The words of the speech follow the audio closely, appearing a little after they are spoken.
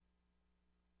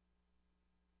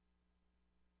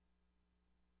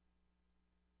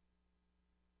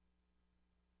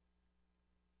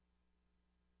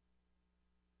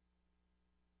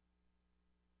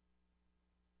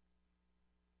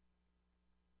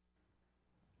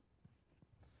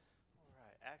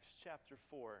Acts chapter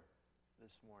 4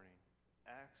 this morning.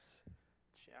 Acts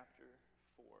chapter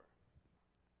 4.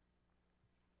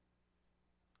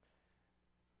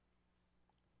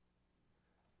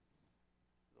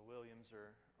 The Williams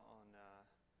are on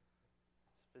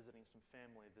visiting some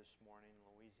family this morning in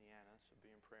Louisiana, so be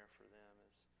in prayer for them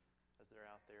as they're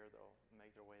out there. They'll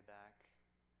make their way back,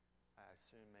 I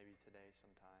assume maybe today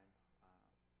sometime.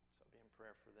 So be in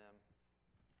prayer for them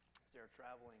as they're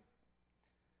traveling.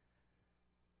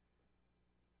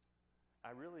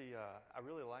 I really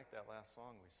like that last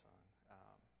song we sung.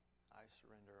 I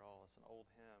Surrender All. It's an old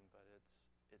hymn, but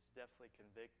it's definitely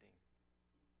convicting.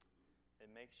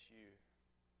 It makes you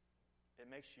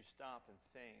stop and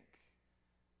think,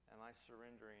 am I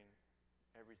surrendering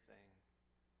everything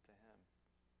to Him?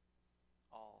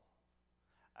 All.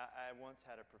 I once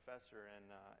had a professor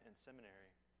in seminary,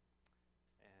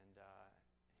 and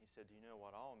he said, "Do you know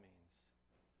what all means?"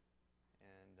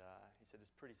 And he said,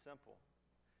 "It's pretty simple."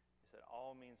 He said,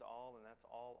 "All means all, and that's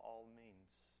all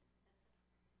means."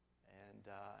 And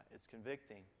it's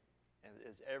convicting. And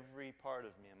is every part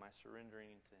of me, am I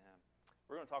surrendering to Him?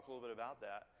 We're going to talk a little bit about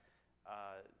that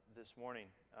this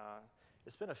morning.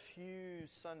 It's been a few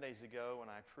Sundays ago when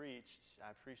I preached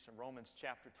in Romans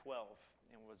chapter 12,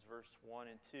 and it was verse 1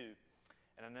 and 2.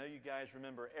 And I know you guys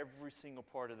remember every single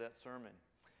part of that sermon.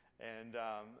 And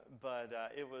but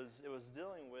it was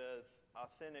dealing with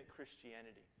authentic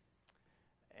Christianity.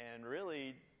 And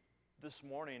really, this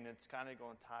morning, it's kind of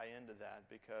going to tie into that,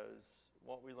 because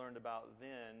what we learned about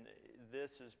then,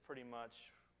 this is pretty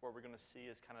much what we're going to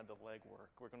see as kind of the legwork.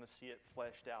 We're going to see it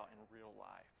fleshed out in real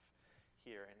life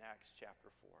here in Acts chapter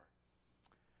 4.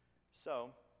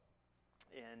 So,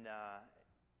 in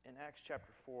Acts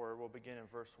chapter 4, we'll begin in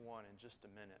verse 1 in just a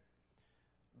minute.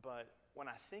 But when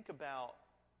I think about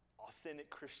authentic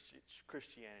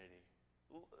Christianity,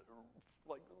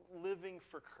 like living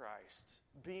for Christ,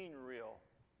 being real,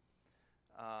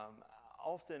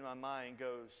 often my mind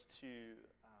goes to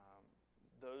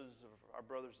those of our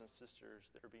brothers and sisters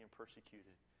that are being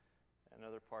persecuted in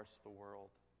other parts of the world.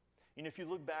 You know, if you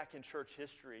look back in church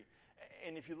history,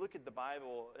 and if you look at the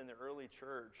Bible in the early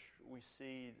church, we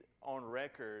see on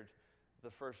record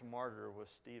the first martyr was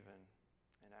Stephen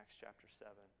in Acts chapter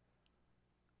 7.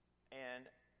 And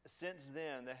since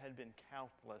then, there had been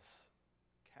countless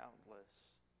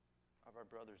of our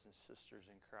brothers and sisters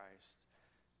in Christ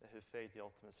that have paid the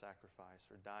ultimate sacrifice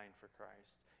or dying for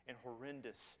Christ in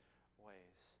horrendous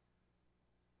ways,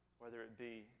 whether it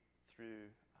be through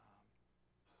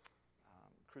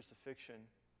crucifixion,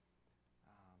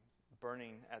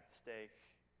 burning at the stake,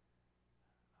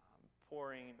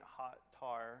 pouring hot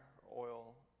tar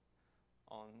oil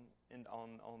on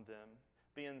them,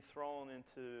 being thrown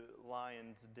into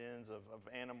lions' dens of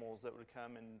animals that would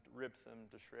come and rip them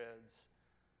to shreds,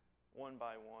 one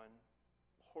by one.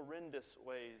 Horrendous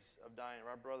ways of dying.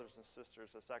 Our brothers and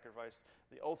sisters have sacrificed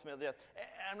the ultimate death.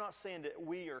 And I'm not saying that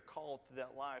we are called to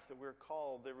that life, that we're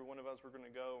called, every one of us, we're going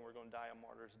to go and we're going to die a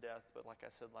martyr's death. But like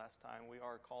I said last time, we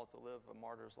are called to live a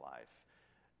martyr's life,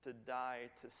 to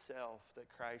die to self, that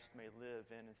Christ may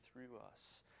live in and through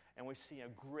us. And we see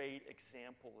a great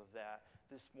example of that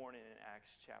this morning in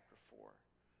Acts chapter 4.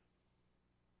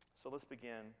 So let's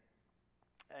begin.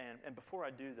 And before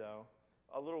I do, though,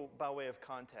 a little by way of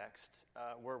context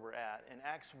where we're at. In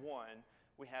Acts 1,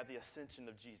 we have the ascension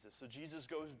of Jesus. So Jesus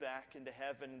goes back into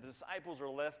heaven, and the disciples are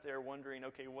left there wondering,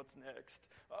 okay, what's next?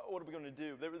 What are we going to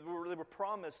do? They were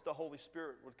promised the Holy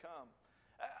Spirit would come.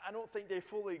 I don't think they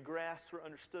fully grasped or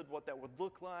understood what that would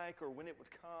look like, or when it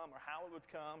would come, or how it would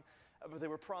come, but they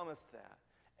were promised that.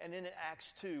 And then in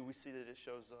Acts 2, we see that it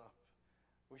shows up.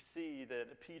 We see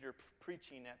that Peter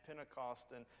preaching at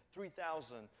Pentecost, and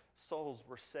 3,000 souls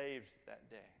were saved that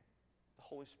day. The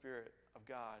Holy Spirit of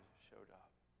God showed up.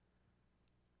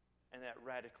 And that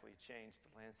radically changed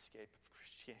the landscape of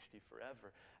Christianity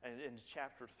forever. And in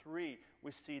chapter 3,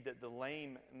 we see that the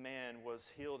lame man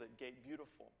was healed at Gate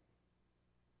Beautiful.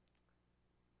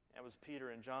 It was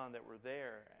Peter and John that were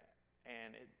there,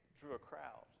 and it drew a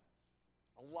crowd.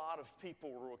 A lot of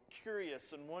people were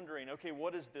curious and wondering, okay,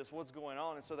 what is this? What's going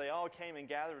on? And so they all came and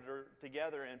gathered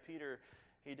together, and Peter,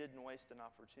 he didn't waste an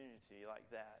opportunity like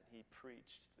that. He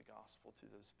preached the gospel to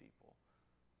those people.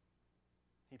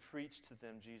 He preached to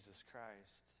them Jesus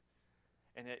Christ.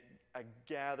 And it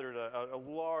gathered a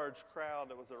large crowd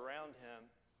that was around him.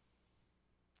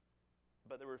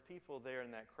 But there were people there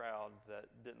in that crowd that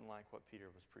didn't like what Peter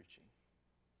was preaching.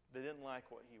 They didn't like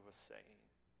what he was saying.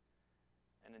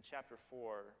 And in chapter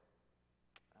 4,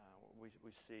 we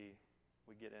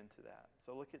get into that.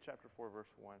 So look at chapter 4,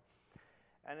 verse 1.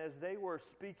 And as they were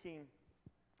speaking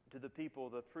to the people,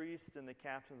 the priests and the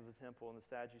captain of the temple and the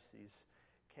Sadducees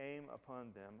came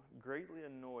upon them, greatly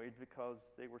annoyed because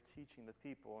they were teaching the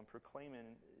people and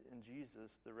proclaiming in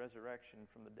Jesus the resurrection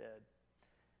from the dead.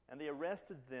 And they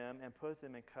arrested them and put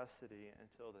them in custody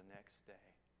until the next day.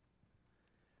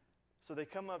 So they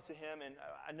come up to him, and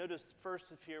I noticed first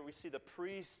here we see the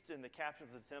priests and the captain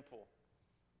of the temple.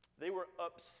 They were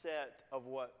upset of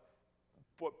what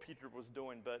Peter was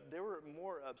doing, but they were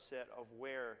more upset of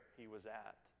where he was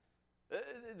at.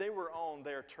 They were on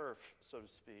their turf, so to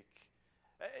speak.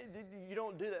 You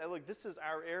don't do that. Look, this is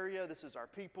our area. This is our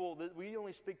people. We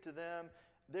only speak to them.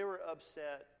 They were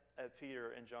upset at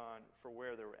Peter and John for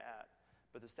where they were at,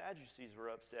 but the Sadducees were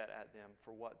upset at them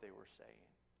for what they were saying.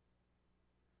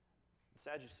 The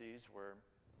Sadducees were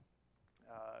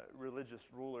religious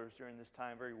rulers during this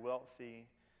time, very wealthy,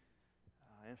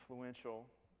 influential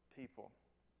people.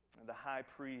 And the high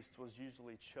priest was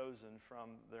usually chosen from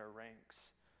their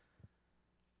ranks.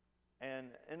 And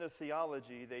in their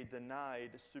theology, they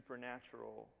denied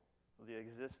the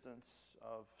existence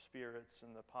of spirits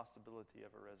and the possibility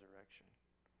of a resurrection.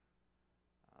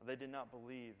 They did not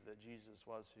believe that Jesus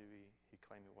was who he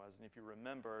claimed he was. And if you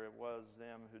remember, it was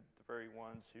them, the very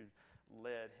ones who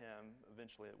led him,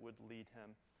 eventually it would lead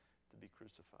him to be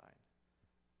crucified.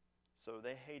 So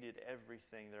they hated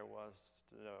everything there was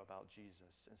to know about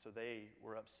Jesus. And so they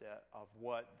were upset of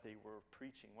what they were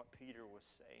preaching, what Peter was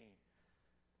saying.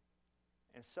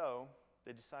 And so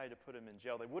they decided to put him in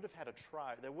jail. They would have had a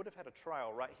trial. They would have had a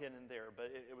trial right here and there, but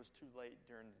it was too late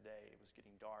during the day. It was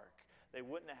getting dark. They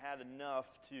wouldn't have had enough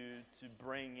to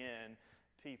bring in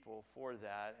people for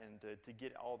that and to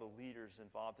get all the leaders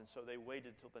involved. And so they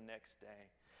waited till the next day.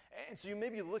 And so you may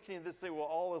be looking at this and say, well,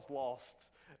 all is lost.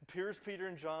 Here's Peter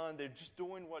and John. They're just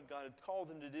doing what God had called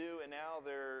them to do, and now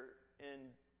they're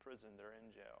in prison. They're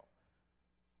in jail.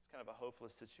 It's kind of a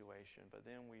hopeless situation. But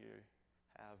then we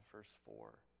have verse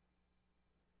 4.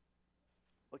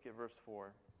 Look at verse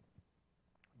 4.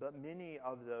 But many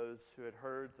of those who had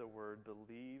heard the word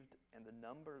believed, and the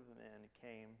number of men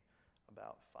came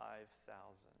about 5,000.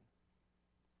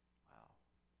 Wow.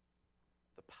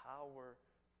 The power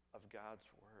of God's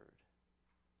word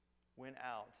went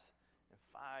out, and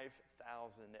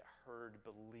 5,000 that heard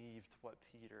believed what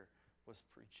Peter was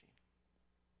preaching.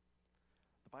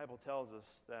 The Bible tells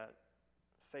us that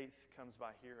faith comes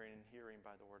by hearing, and hearing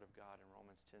by the word of God in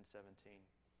Romans 10:17.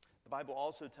 The Bible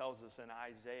also tells us in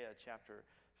Isaiah chapter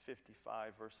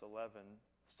 55, verse 11,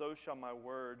 so shall my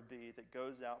word be that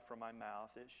goes out from my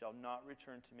mouth. It shall not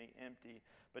return to me empty,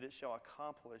 but it shall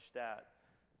accomplish that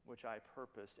which I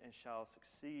purpose, and shall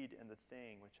succeed in the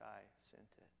thing which I sent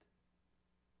it.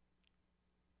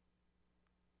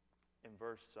 In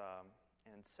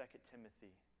 2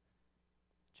 Timothy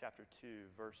chapter 2,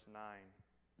 verse 9,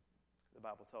 the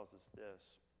Bible tells us this: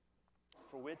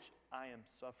 for which I am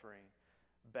suffering,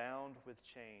 bound with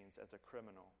chains as a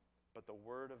criminal, but the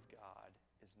word of God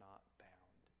is not bound.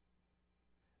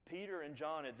 Peter and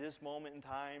John at this moment in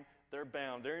time, they're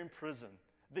bound. They're in prison.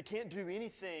 They can't do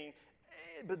anything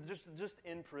but just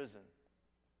in prison.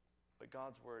 But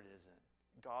God's word isn't.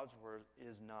 God's word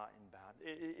is not bound.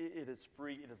 It is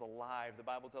free. It is alive. The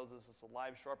Bible tells us it's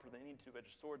alive, sharper than any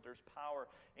two-edged sword. There's power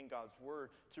in God's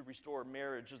word to restore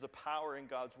marriage. There's a power in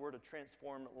God's word to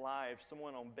transform lives.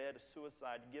 Someone on bed of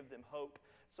suicide, to give them hope.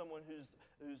 Someone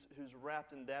who's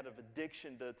wrapped in that of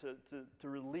addiction, to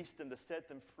release them, to set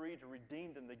them free, to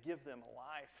redeem them, to give them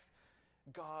life.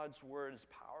 God's word is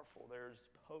powerful. There's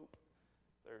hope.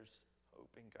 There's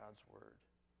hope in God's word.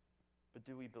 But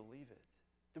do we believe it?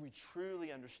 Do we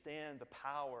truly understand the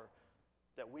power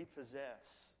that we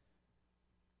possess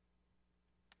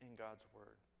in God's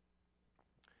word?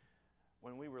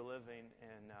 When we were living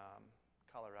in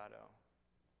Colorado,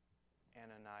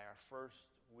 Anna and I, our first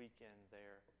weekend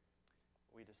there,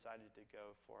 we decided to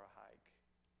go for a hike.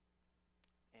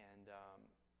 And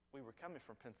we were coming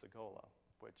from Pensacola,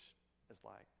 which is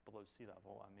like below sea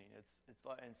level. I mean, it's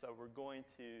like, and so we're going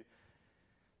to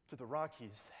the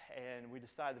Rockies, and we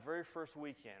decided the very first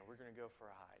weekend we're going to go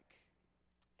for a hike.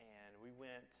 And we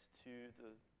went to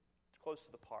close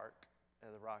to the park,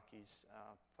 the Rockies,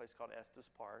 a place called Estes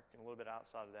Park, and a little bit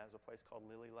outside of that is a place called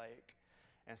Lily Lake.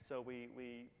 And so we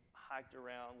hiked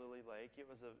around Lily Lake. It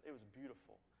was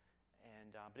beautiful,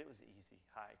 and but it was an easy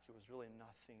hike. It was really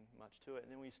nothing much to it.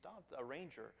 And then we stopped. A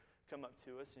ranger come up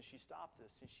to us, and she stopped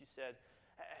us, and she said,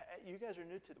 hey, "You guys are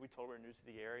new to." We told her we're new to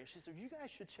the area. She said, "You guys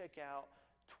should check out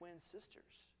Twin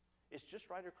Sisters. It's just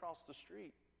right across the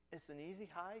street. It's an easy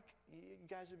hike. You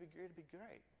guys would be great. It'd be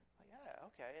great." Like, yeah,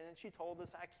 okay. And then she told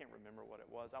us, I can't remember what it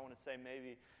was. I want to say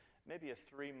maybe a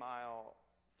 3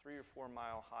 or 4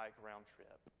 mile hike round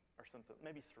trip. or something,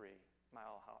 maybe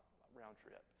 3-mile round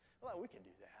trip. Well, we can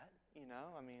do that, 3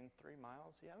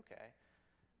 miles, yeah, okay.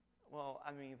 Well,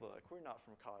 look, we're not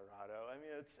from Colorado.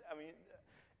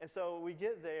 And so we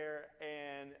get there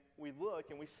and we look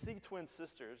and we see twin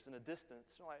sisters in a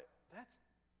distance. We're like,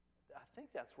 I think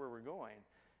that's where we're going.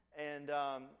 And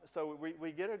so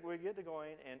we get to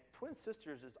going, and Twin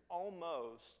Sisters is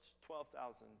almost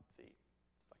 12,000 feet.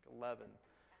 It's like 11.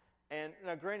 And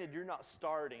now, granted, you're not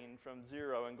starting from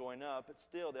 0 and going up, but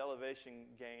still the elevation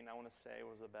gain, I want to say,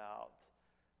 was about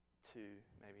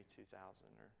maybe 2,000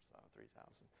 or so,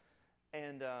 3,000.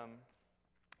 And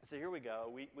so here we go.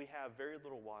 We have very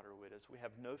little water with us. We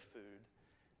have no food.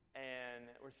 And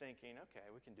we're thinking, okay,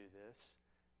 we can do this.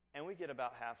 And we get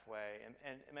about halfway, and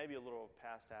maybe a little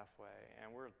past halfway,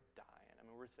 and we're dying.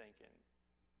 We're thinking,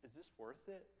 is this worth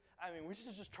it? We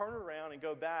should just turn around and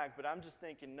go back, but I'm just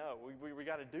thinking, no, we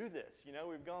got to do this.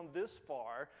 We've gone this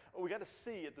far. We got to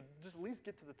see it, just at least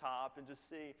get to the top and just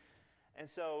see. And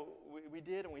so we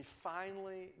did, and we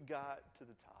finally got to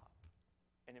the top,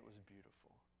 and it was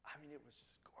beautiful. It was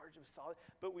just gorgeous, solid,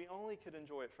 but we only could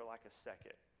enjoy it for like a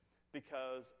second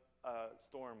because a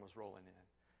storm was rolling in.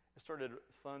 It started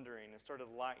thundering, it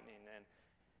started lightning,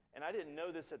 and I didn't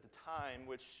know this at the time,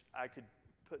 which I could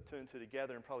put 2 and 2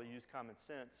 together and probably use common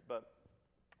sense, but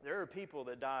there are people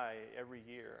that die every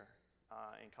year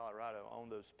in Colorado on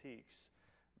those peaks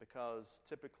because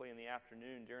typically in the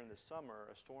afternoon during the summer,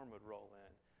 a storm would roll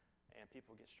in and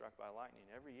people get struck by lightning.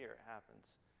 Every year it happens.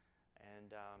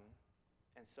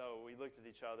 And so we looked at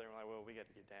each other and we're like, well, we got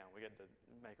to get down. We got to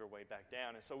make our way back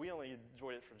down. And so we only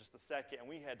enjoyed it for just a second, and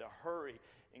we had to hurry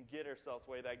and get ourselves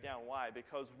way back down. Why?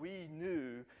 Because we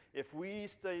knew if we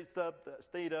stayed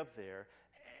up there,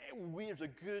 there's a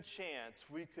good chance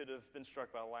we could have been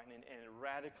struck by lightning and it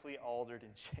radically altered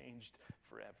and changed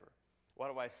forever.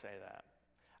 Why do I say that?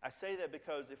 I say that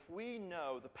because if we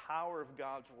know the power of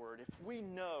God's Word, if we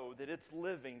know that it's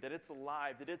living, that it's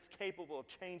alive, that it's capable of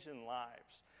changing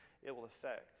lives, it will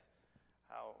affect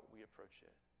how we approach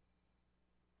it.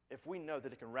 If we know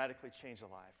that it can radically change a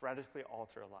life, radically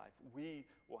alter a life, we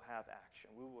will have action.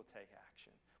 We will take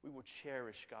action. We will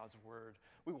cherish God's Word.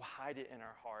 We will hide it in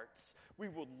our hearts. We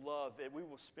will love it. We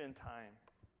will spend time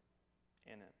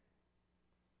in it.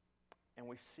 And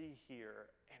we see here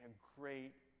a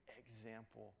great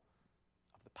example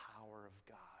of the power of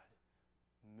God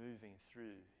moving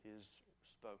through His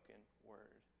spoken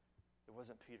Word. It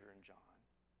wasn't Peter and John.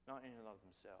 Not in and of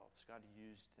themselves. God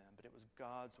used them, but it was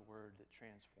God's Word that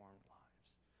transformed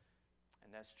lives.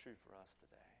 And that's true for us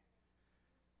today.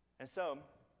 And so,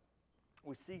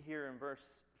 we see here in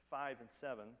verse 5 and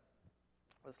 7,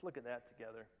 let's look at that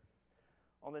together.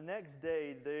 On the next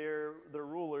day, the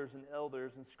rulers and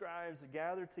elders and scribes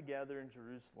gathered together in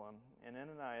Jerusalem, and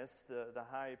Ananias, the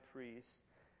high priest,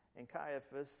 and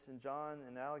Caiaphas, and John,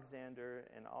 and Alexander,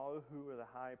 and all who were the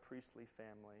high priestly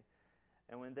family.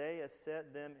 And when they had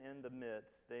set them in the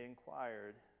midst, they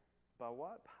inquired, by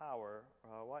what power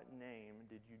or what name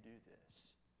did you do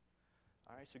this?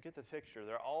 All right, so get the picture.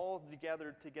 They're all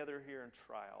gathered together here in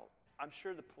trial. I'm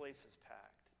sure the place is packed.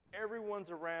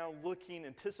 Everyone's around looking,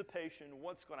 anticipation,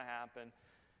 what's going to happen.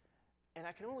 And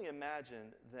I can only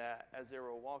imagine that as they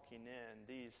were walking in,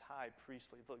 these high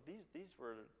priestly, look, these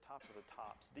were top of the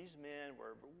tops. These men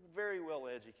were very well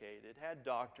educated, had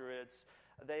doctorates.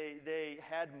 They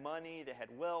had money, they had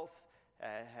wealth,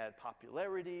 had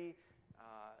popularity,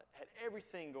 had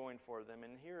everything going for them.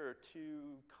 And here are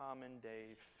 2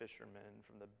 common-day fishermen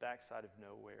from the backside of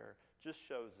nowhere, just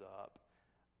shows up.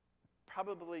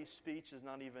 Probably speech is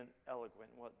not even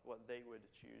eloquent, what they would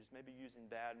choose, maybe using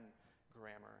bad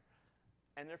grammar.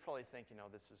 And they're probably thinking, oh,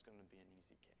 this is going to be an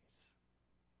easy case.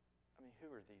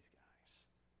 Who are these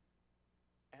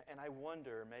guys? And I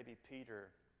wonder, maybe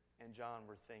Peter and John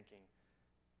were thinking,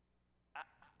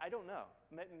 I don't know.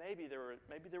 Maybe they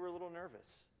were a little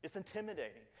nervous. It's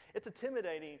intimidating. It's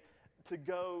intimidating to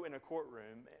go in a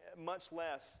courtroom, much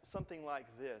less something like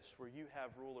this, where you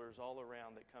have rulers all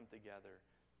around that come together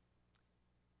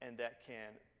and that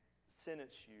can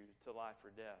sentence you to life or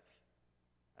death.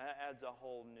 That adds a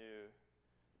whole new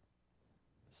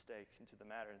stake into the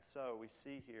matter. And so we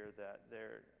see here that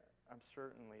there's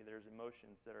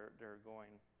emotions that are going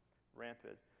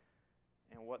rampant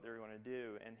and what they're going to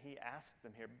do. And he asks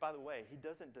them here. By the way, he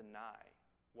doesn't deny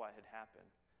what had happened.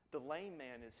 The lame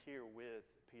man is here with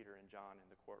Peter and John in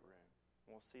the courtroom.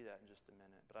 And we'll see that in just a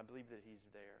minute. But I believe that he's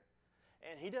there.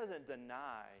 And he doesn't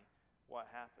deny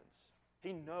what happens.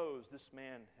 He knows this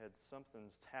man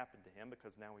something's happened to him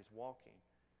because now he's walking.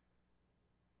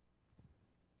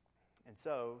 And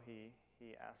so he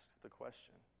asks the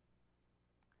question.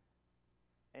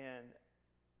 And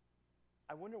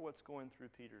I wonder what's going through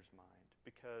Peter's mind,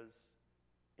 because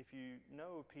if you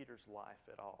know Peter's life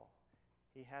at all,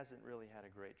 he hasn't really had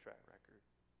a great track record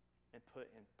and put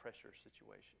in pressure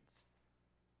situations.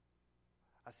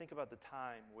 I think about the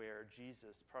time where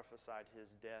Jesus prophesied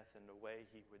his death and the way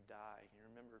he would die. You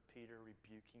remember Peter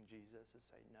rebuking Jesus and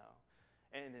saying, no.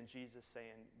 And then Jesus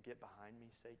saying, get behind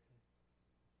me, Satan.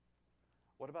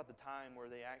 What about the time where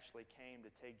they actually came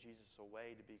to take Jesus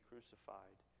away to be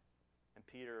crucified? And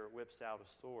Peter whips out a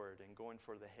sword and going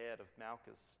for the head of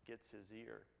Malchus gets his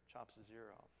ear, chops his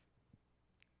ear off.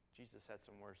 Jesus had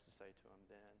some words to say to him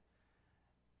then.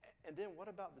 And then what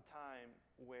about the time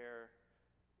where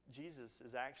Jesus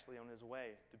is actually on his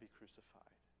way to be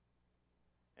crucified?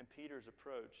 And Peter's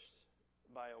approached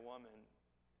by a woman,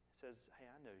 says, hey,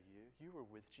 I know you. You were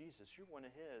with Jesus. You're one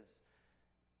of his.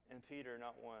 And Peter,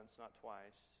 not once, not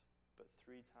twice, but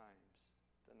 3 times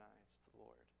denies the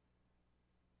Lord.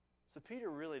 So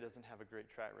Peter really doesn't have a great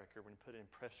track record when put in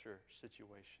pressure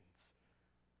situations.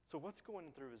 So what's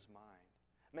going through his mind?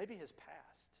 Maybe his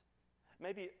past.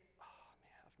 Maybe, oh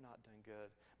man, I've not done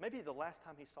good. Maybe the last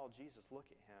time he saw Jesus look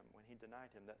at him when he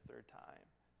denied him that 3rd time.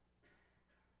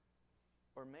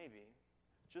 Or maybe,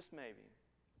 just maybe,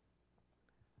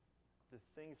 the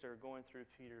things that are going through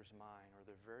Peter's mind are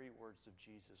the very words of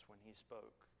Jesus when he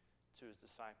spoke to his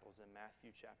disciples in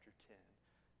Matthew chapter 10.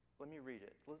 Let me read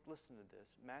it. Listen to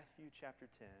this. Matthew chapter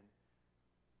 10,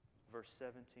 verse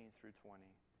 17 through 20.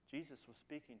 Jesus was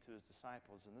speaking to his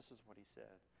disciples, and this is what he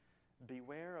said.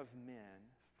 Beware of men,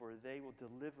 for they will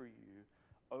deliver you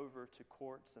over to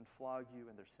courts and flog you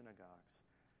in their synagogues.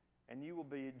 And you will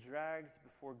be dragged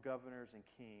before governors and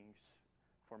kings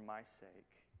for my sake,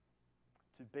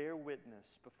 to bear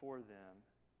witness before them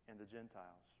and the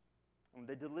Gentiles. When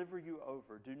they deliver you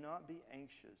over, do not be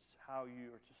anxious how you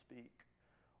are to speak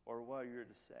or what you are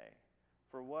to say.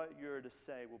 For what you are to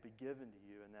say will be given to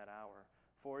you in that hour.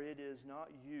 For it is not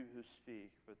you who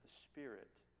speak, but the Spirit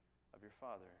of your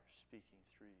Father speaking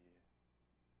through you.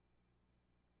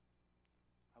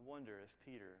 I wonder if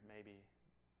Peter maybe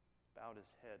bowed his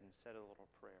head and said a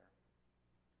little prayer.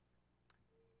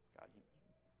 God,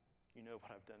 you know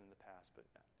what I've done in the past, but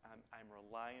I'm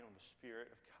relying on the Spirit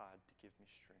of God to give me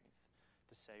strength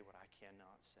to say what I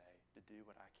cannot say, to do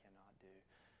what I cannot do.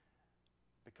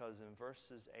 Because in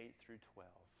verses 8 through 12,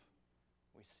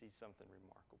 we see something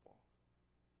remarkable.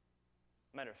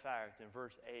 Matter of fact, in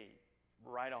verse 8,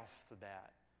 right off the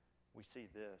bat, we see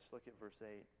this. Look at verse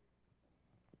 8.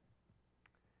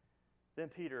 Then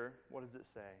Peter, what does it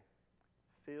say?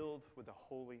 Filled with the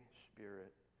Holy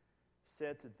Spirit,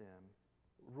 said to them,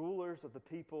 rulers of the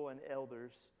people and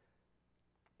elders,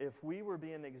 if we were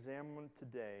being examined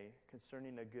today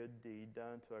concerning a good deed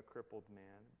done to a crippled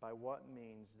man, by what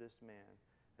means this man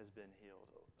has been healed?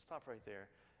 Stop right there.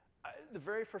 The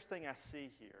very first thing I see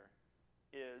here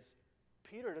is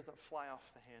Peter doesn't fly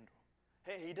off the handle.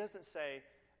 Hey, he doesn't say,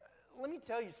 let me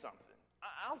tell you something.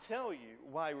 I'll tell you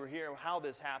why we're here, how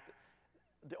this happened.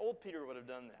 The old Peter would have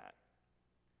done that.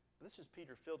 But this is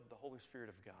Peter filled with the Holy Spirit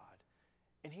of God.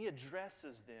 And he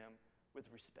addresses them with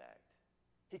respect.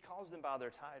 He calls them by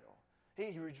their title. He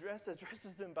addresses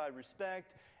them by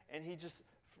respect, and he just,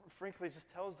 frankly,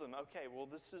 just tells them, okay, well,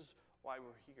 this is why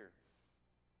we're here.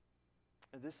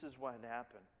 And this is what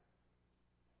happened.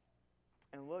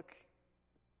 And look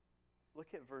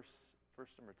at verse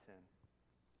number 10.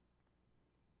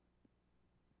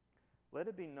 Let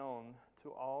it be known to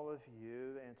all of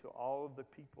you and to all of the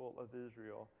people of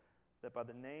Israel that by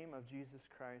the name of Jesus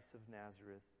Christ of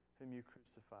Nazareth, whom you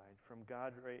crucified, whom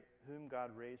God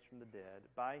raised from the dead,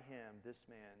 by him this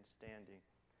man standing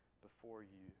before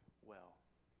you well.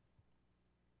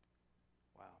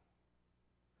 Wow.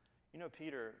 You know,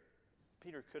 Peter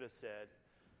could have said,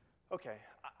 okay,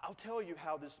 I'll tell you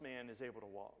how this man is able to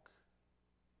walk.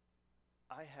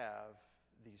 I have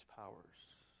these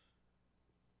powers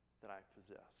that I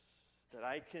possess, that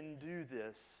I can do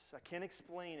this. I can't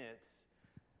explain it,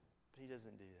 but he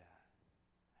doesn't do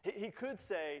that. He could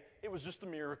say, it was just a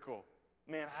miracle.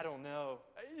 Man, I don't know.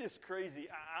 It's crazy.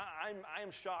 I am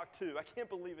shocked too. I can't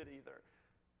believe it either.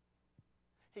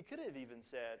 He could have even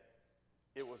said,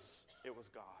 it was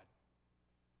God.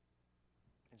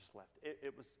 And just left.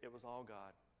 It was all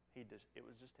God. It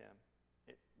was just him.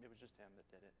 It was just him that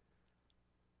did it.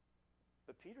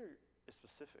 But Peter is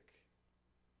specific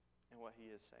in what he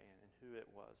is saying and who it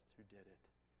was who did it.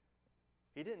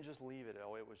 He didn't just leave it,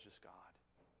 it was just God.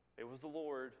 It was the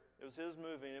Lord. It was his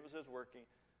moving. It was his working.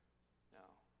 No.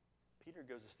 Peter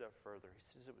goes a step further. He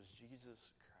says it was Jesus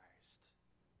Christ,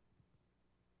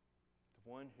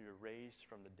 the one who raised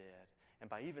from the dead. And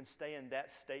by even saying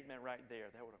that statement right there,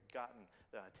 that would have gotten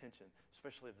the attention,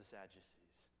 especially of the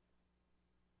Sadducees.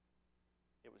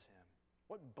 It was him.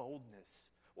 What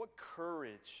boldness, what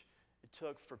courage it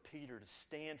took for Peter to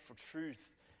stand for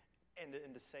truth and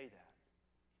to say that.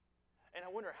 And I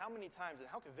wonder how many times, and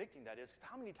how convicting that is,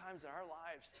 how many times in our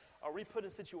lives are we put in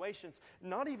situations,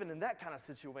 not even in that kind of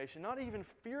situation, not even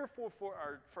fearful for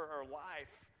our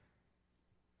life,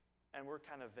 and we're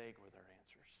kind of vague with our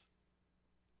answers.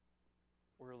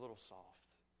 We're a little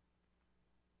soft.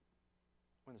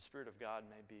 When the Spirit of God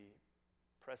may be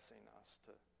pressing us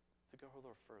to go a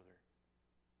little further,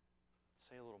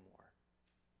 say a little more.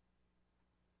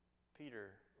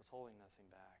 Peter was holding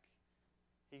nothing back.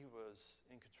 He was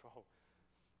in control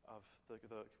of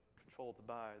controlled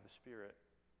by the Spirit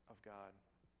of God.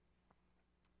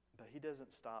 But he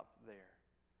doesn't stop there.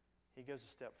 He goes a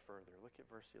step further. Look at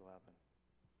verse 11.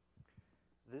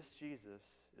 This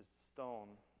Jesus is the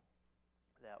stone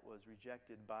that was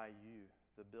rejected by you,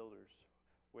 the builders,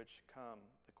 which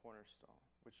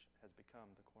which has become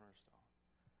the cornerstone.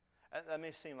 That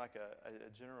may seem like a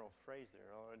general phrase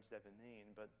there. Oh, what does that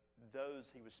mean? But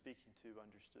those he was speaking to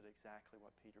understood exactly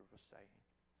what Peter was saying.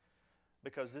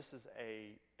 Because this is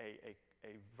a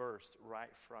verse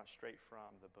straight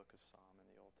from the book of Psalm in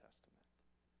the Old Testament.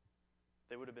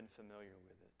 They would have been familiar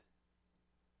with it.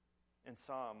 In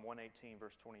Psalm 118,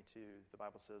 verse 22, the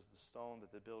Bible says, the stone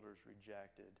that the builders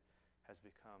rejected has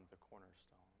become the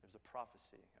cornerstone. It was a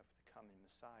prophecy of the coming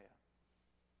Messiah.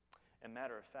 And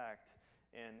matter of fact,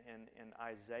 in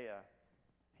Isaiah,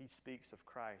 he speaks of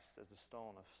Christ as a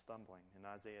stone of stumbling in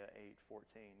Isaiah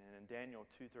 8:14. And in Daniel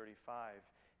 2:35,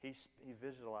 he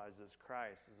visualizes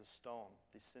Christ as a stone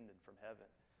descended from heaven.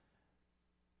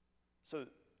 So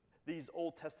these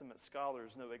Old Testament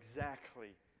scholars know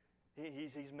exactly.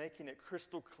 He's making it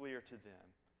crystal clear to them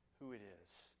who it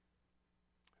is,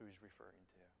 who he's referring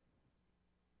to.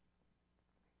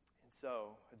 And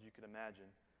so, as you can imagine,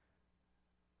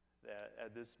 that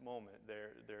at this moment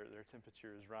their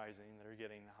temperature is rising, they're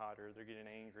getting hotter, they're getting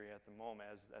angry at the moment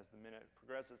as the minute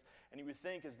progresses. And you would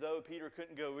think as though Peter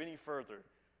couldn't go any further.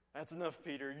 That's enough,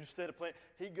 Peter. You've set a plan.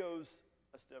 He goes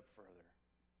a step further.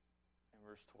 In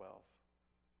verse 12,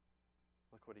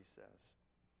 look what he says.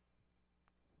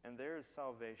 And there is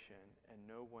salvation in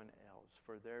no one else,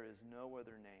 for there is no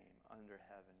other name under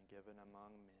heaven given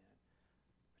among men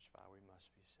which by we must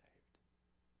be saved.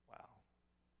 Wow.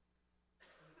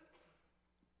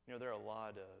 You know, there are a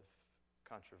lot of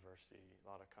controversy, a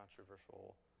lot of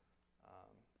controversial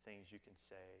things you can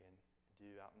say and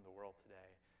do out in the world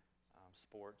today.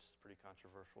 Sports, pretty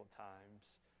controversial at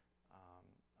times.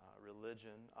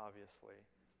 Religion, obviously.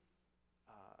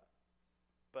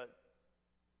 But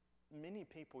many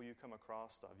people you come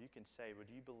across you can say, well,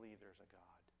 do you believe there's a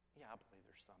God? Yeah, I believe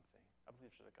there's something. I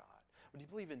believe there's a God. Well, do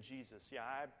you believe in Jesus? Yeah,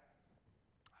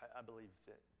 I believe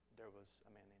that there was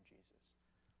a man named Jesus.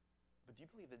 But do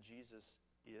you believe that Jesus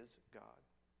is God?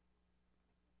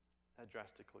 That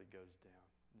drastically goes down.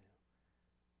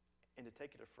 And to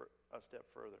take it a step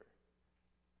further,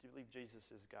 do you believe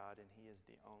Jesus is God and he is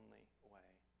the only way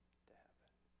to heaven?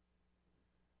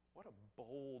 What a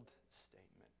bold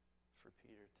statement for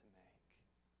Peter to make.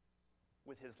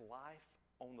 With his life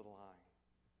on the line,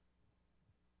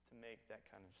 to make that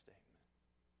kind of statement.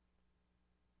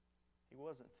 He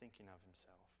wasn't thinking of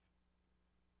himself.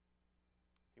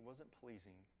 He wasn't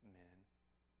pleasing men.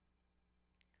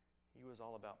 He was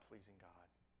all about pleasing God,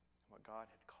 and what God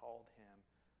had called him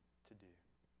to do.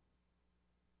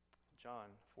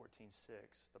 John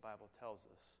 14:6, the Bible tells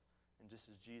us, and this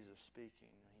is Jesus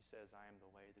speaking, and he says, I am the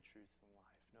way, the truth, and the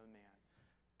life. No man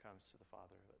comes to the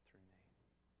Father but through me.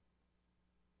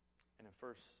 And in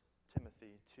 1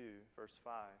 Timothy 2, verse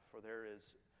 5, for there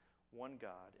is one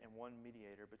God and one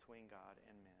mediator between God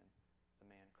and men, the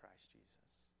man Christ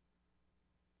Jesus.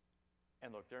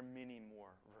 And look, there are many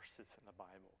more verses in the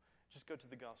Bible. Just go to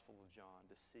the Gospel of John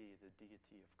to see the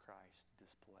deity of Christ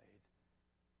displayed.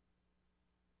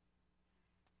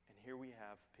 And here we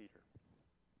have Peter.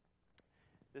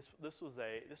 This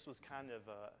was kind of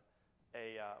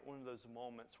one of those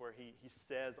moments where he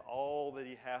says all that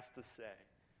he has to say.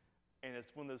 And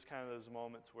it's one of those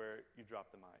moments where you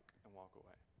drop the mic and walk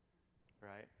away,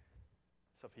 right?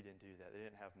 Except he didn't do that. They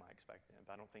didn't have mics back then,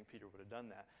 but I don't think Peter would have done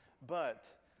that. But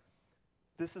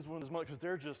this is one of those moments because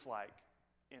they're just like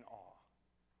in awe,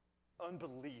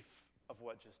 unbelief of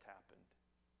what just happened.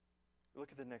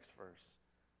 Look at the next verse.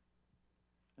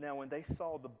 Now, when they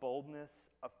saw the boldness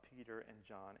of Peter and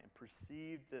John and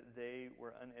perceived that they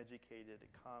were uneducated,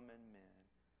 common men,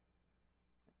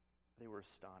 they were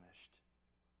astonished.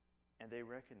 And they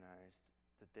recognized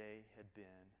that they had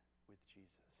been with Jesus.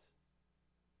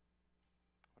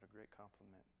 a great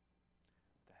compliment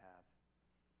to have.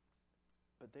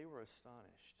 But they were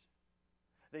astonished.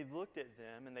 They looked at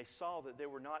them and they saw that they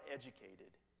were not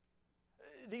educated.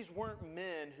 These weren't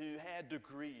men who had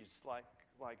degrees like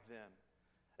them.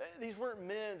 These weren't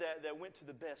men that went to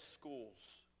the best schools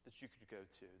that you could go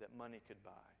to, that money could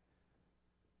buy.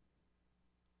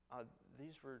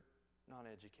 These were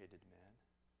non-educated men.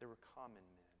 They were common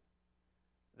men.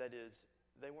 That is,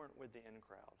 they weren't with the in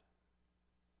crowd.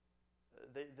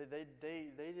 They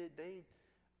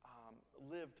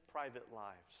lived private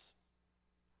lives.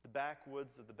 The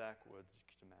backwoods of the backwoods, you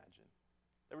could imagine.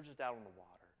 They were just out on the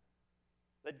water.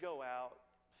 They'd go out,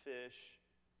 fish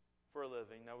for a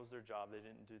living. That was their job. They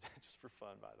didn't do that just for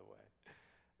fun, by the way.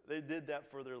 They did that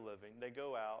for their living. They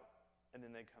go out, and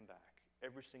then they come back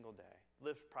every single day.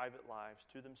 Lived private lives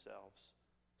to themselves.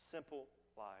 Simple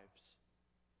lives.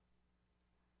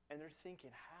 And they're thinking,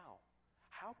 how?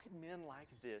 How could men like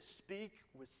this speak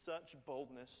with such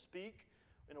boldness, speak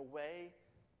in a way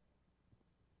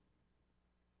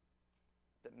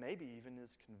that maybe even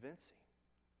is convincing?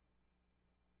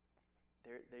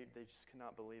 They just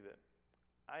cannot believe it.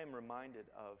 I am reminded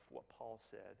of what Paul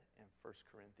said in 1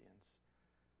 Corinthians.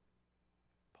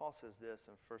 Paul says this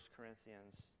in 1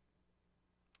 Corinthians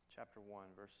chapter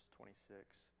 1, verse 26.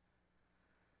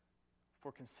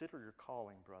 For consider your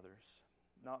calling, brothers.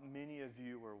 Not many of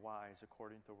you were wise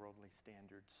according to worldly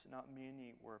standards. Not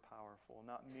many were powerful.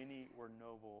 Not many were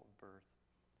noble of birth.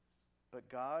 But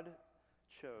God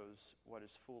chose what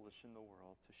is foolish in the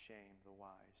world to shame the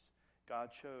wise.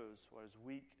 God chose what is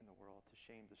weak in the world to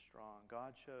shame the strong.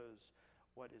 God chose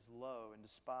what is low and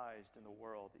despised in the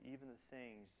world, even the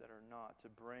things that are not, to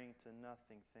bring to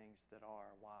nothing things that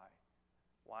are. Why?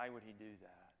 Why would he do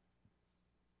that?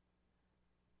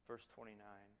 Verse 29,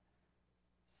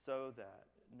 so that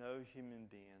no human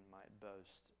being might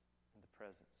boast in the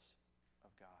presence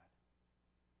of God.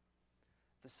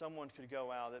 That someone could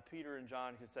go out, that Peter and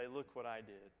John could say, look what I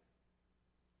did.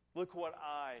 Look what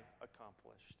I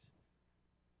accomplished.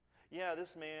 Yeah,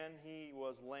 this man, he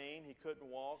was lame, he couldn't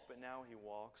walk, but now he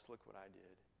walks. Look what I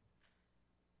did.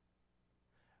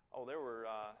 Oh, there were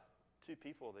 2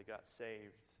 people that got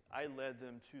saved. I led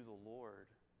them to the Lord.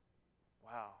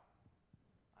 Wow,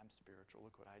 I'm spiritual.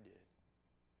 Look what I did.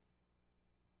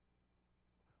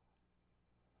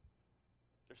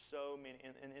 There's so many,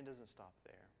 and it doesn't stop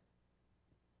there.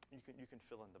 You can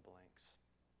fill in the blanks.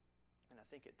 And I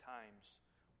think at times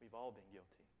we've all been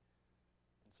guilty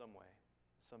in some way,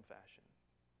 some fashion.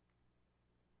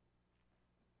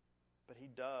 But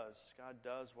God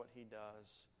does what he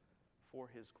does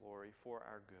for his glory, for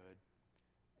our good.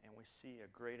 And we see a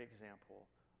great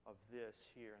example of this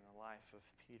here in the life of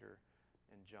Peter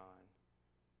and John,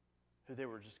 who they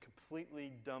were just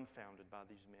completely dumbfounded by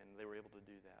these men. They were able to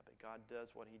do that. But God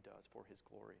does what he does for his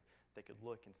glory. They could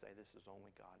look and say, this is only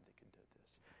God that could do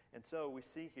this. And so we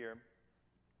see here,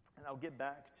 and I'll get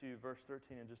back to verse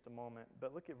 13 in just a moment,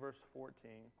 but look at verse 14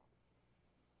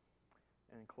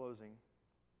 in closing.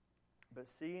 But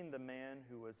seeing the man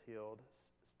who was healed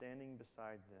standing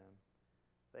beside them,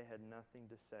 they had nothing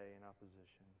to say in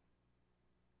opposition.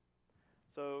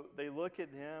 So they look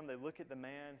at him, they look at the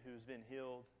man who's been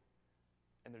healed,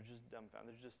 and they're just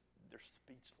dumbfounded. They're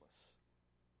speechless,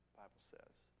 the Bible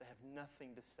says. They have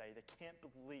nothing to say. They can't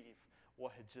believe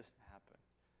what had just happened.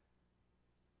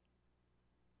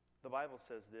 The Bible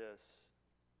says this.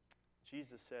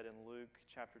 Jesus said in Luke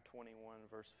chapter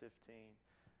 21, verse 15,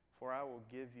 for I will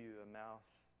give you a mouth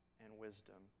and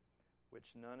wisdom,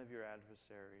 which none of your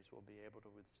adversaries will be able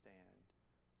to withstand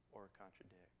or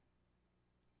contradict.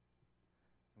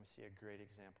 And we see a great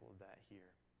example of that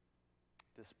here,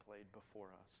 displayed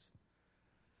before us.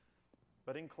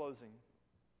 But in closing,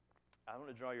 I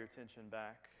want to draw your attention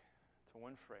back to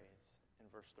one phrase in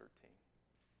verse 13.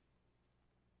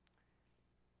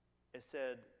 It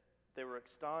said they were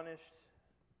astonished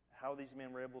how these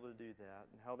men were able to do that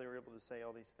and how they were able to say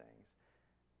all these things.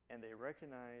 And they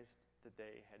recognized that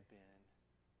they had been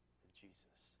with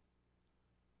Jesus.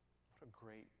 What a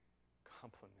great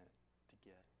compliment to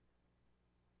get.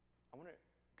 I wonder,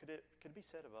 could it be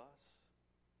said of us?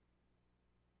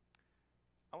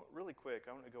 Really quick,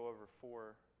 I want to go over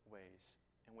 4 ways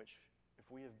in which, if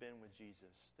we have been with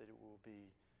Jesus, that it would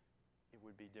be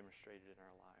demonstrated in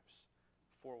our lives.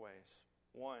 4 ways.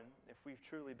 1, if we've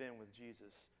truly been with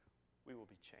Jesus, we will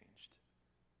be changed.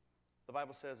 The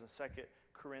Bible says in 2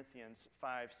 Corinthians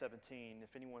 5:17,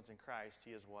 if anyone's in Christ,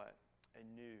 he is what? A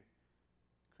new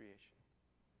creation.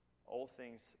 Old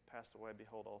things passed away,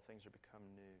 behold, all things are become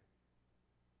new.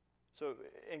 So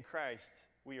in Christ,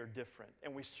 we are different.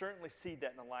 And we certainly see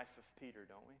that in the life of Peter,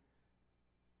 don't we?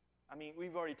 I mean,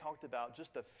 we've already talked about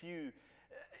just a few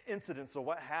incidents of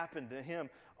what happened to him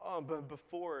but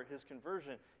before his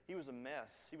conversion. He was a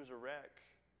mess. He was a wreck.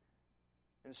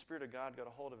 And the Spirit of God got a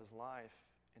hold of his life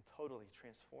and totally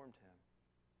transformed him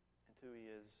into who he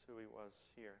is, who he was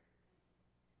here.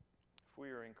 If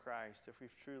we are in Christ, if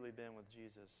we've truly been with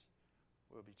Jesus,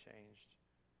 we'll be changed.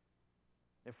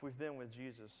 If we've been with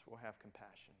Jesus, we'll have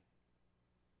compassion.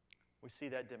 We see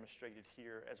that demonstrated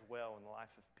here as well in the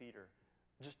life of Peter,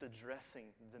 just addressing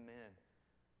the men.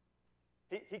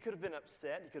 He could have been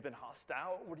upset. He could have been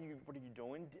hostile. What are you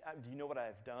doing? Do you know what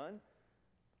I have done?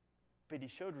 But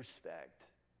he showed respect.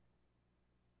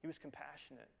 He was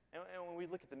compassionate. And when we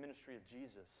look at the ministry of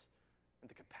Jesus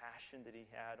and the compassion that he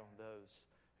had on those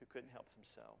who couldn't help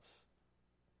themselves,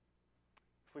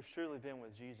 if we've truly been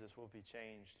with Jesus, we'll be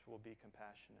changed. We'll be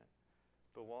compassionate.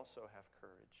 But we'll also have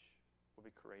courage. We'll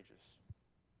be courageous.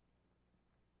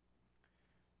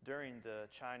 During the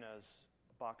China's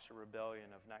Boxer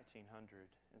Rebellion of 1900,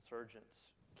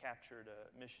 insurgents captured a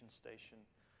mission station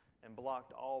and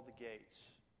blocked all the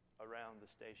gates around the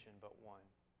station but one.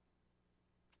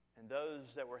 And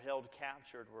those that were held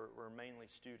captured were mainly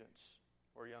students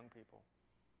or young people.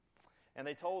 And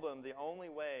they told them the only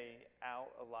way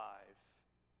out alive,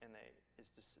 and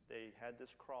they had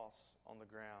this cross on the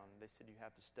ground. They said, you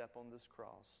have to step on this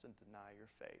cross and deny your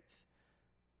faith,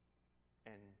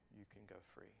 and you can go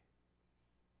free.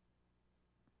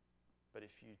 But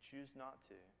if you choose not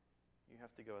to, you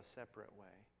have to go a separate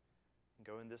way and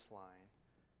go in this line,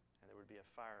 and there would be a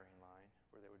firing line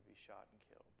where they would be shot and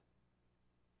killed.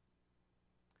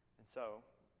 And so,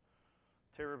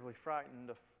 terribly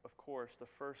frightened, of course, the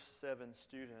first 7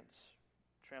 students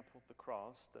trampled the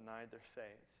cross, denied their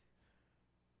faith,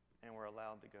 and were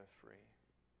allowed to go free.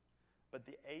 But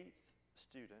the 8th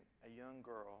student, a young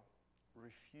girl,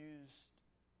 refused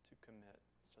to commit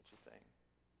such a thing.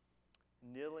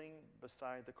 Kneeling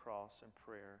beside the cross in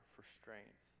prayer for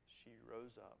strength, she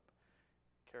rose up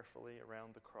carefully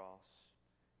around the cross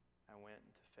and went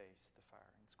to face the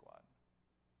firing squad.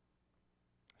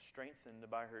 Strengthened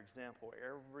by her example,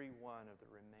 every one of the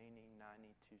remaining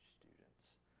 92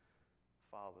 students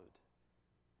followed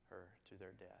her to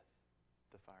their death,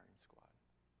 the firing squad.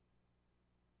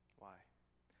 Why?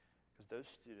 Because those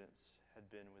students had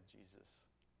been with Jesus,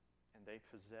 and they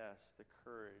possessed the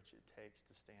courage it takes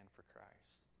to stand for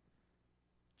Christ.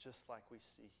 Just like we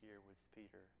see here with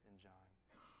Peter and John.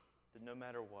 That no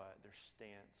matter what, their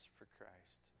stance for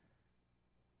Christ.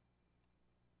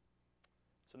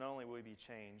 So not only will we be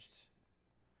changed,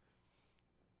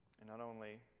 and not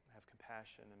only have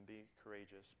compassion and be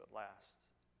courageous, but last,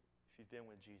 if you've been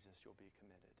with Jesus, you'll be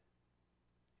committed.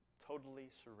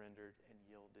 Totally surrendered and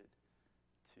yielded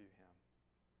to him.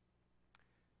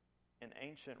 In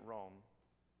ancient Rome,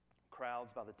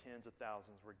 crowds by the tens of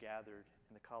thousands were gathered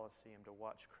in the Colosseum to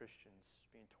watch Christians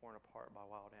being torn apart by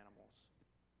wild animals.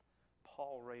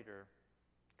 Paul Rader,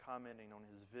 commenting on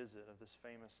his visit of this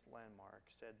famous landmark,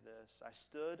 said this, I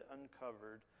stood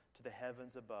uncovered to the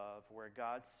heavens above, where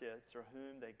God sits, or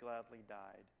whom they gladly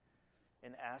died,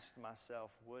 and asked myself,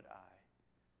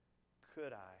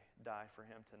 could I die for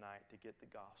him tonight to get the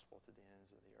gospel to the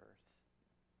ends of the earth?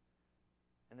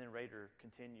 And then Rader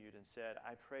continued and said,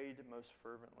 I prayed most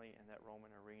fervently in that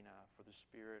Roman arena for the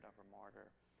spirit of a martyr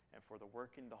and for the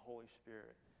working of the Holy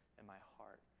Spirit in my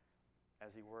heart,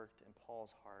 as he worked in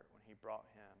Paul's heart when he brought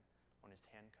him on his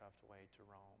handcuffed way to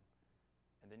Rome.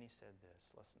 And then he said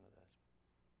this, listen to this.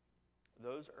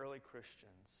 Those early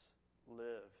Christians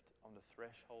lived on the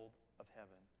threshold of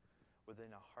heaven,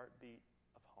 within a heartbeat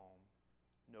of home,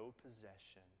 no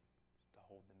possession to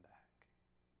hold them back.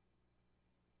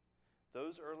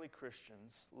 Those early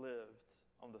Christians lived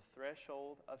on the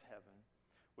threshold of heaven,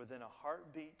 within a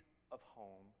heartbeat of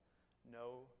home,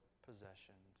 no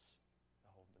possessions to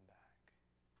hold them back.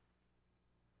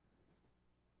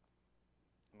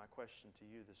 And my question to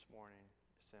you this morning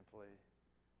is simply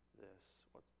this.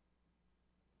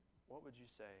 What would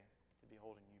you say to be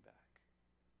holding you back?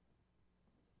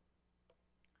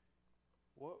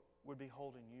 What would be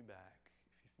holding you back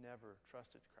if you've never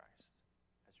trusted Christ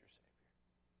as your Savior?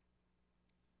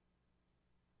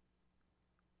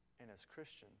 And as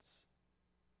Christians,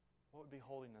 what would be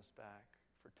holding us back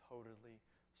for totally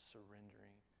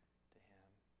surrendering to him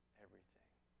everything?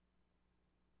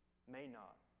 May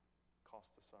not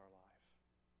cost us our life.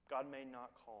 God may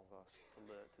not call us to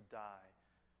live, to die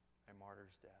a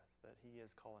martyr's death, but he is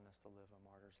calling us to live a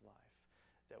martyr's life,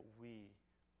 that we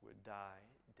would die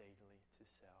daily to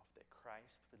self, that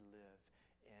Christ would live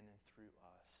in and through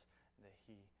us, and that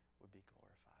he would be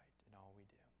glorified in all we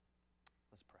do.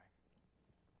 Let's pray.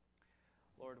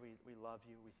 Lord, we love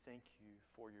you. We thank you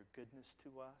for your goodness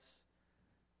to us.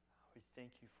 We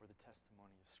thank you for the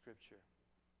testimony of Scripture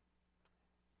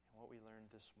and what we learned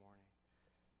this morning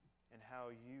and how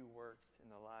you worked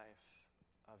in the life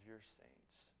of your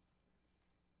saints.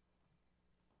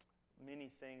 Many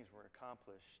things were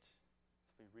accomplished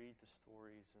as we read the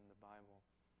stories in the Bible.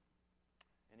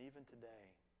 And even today,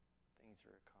 things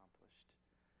are accomplished.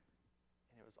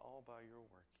 And it was all by your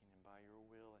working and by your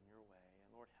will and your way. And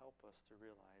Lord, help us to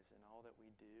realize in all that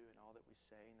we do and all that we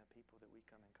say and the people that we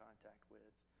come in contact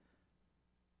with,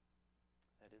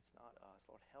 that it's not us.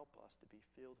 Lord, help us to be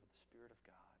filled with the Spirit of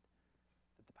God,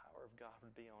 that the power of God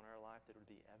would be on our life, that it would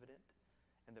be evident,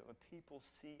 and that when people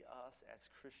see us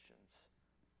as Christians,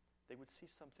 they would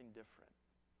see something different.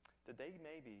 That they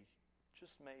maybe,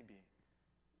 just maybe,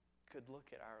 could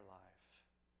look at our life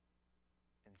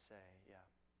and say, yeah,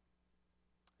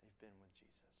 they've been with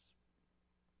Jesus.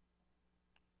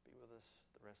 Be with us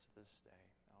the rest of this day.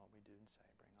 All we do and say,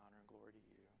 bring honor and glory to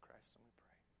you. In Christ's name we pray.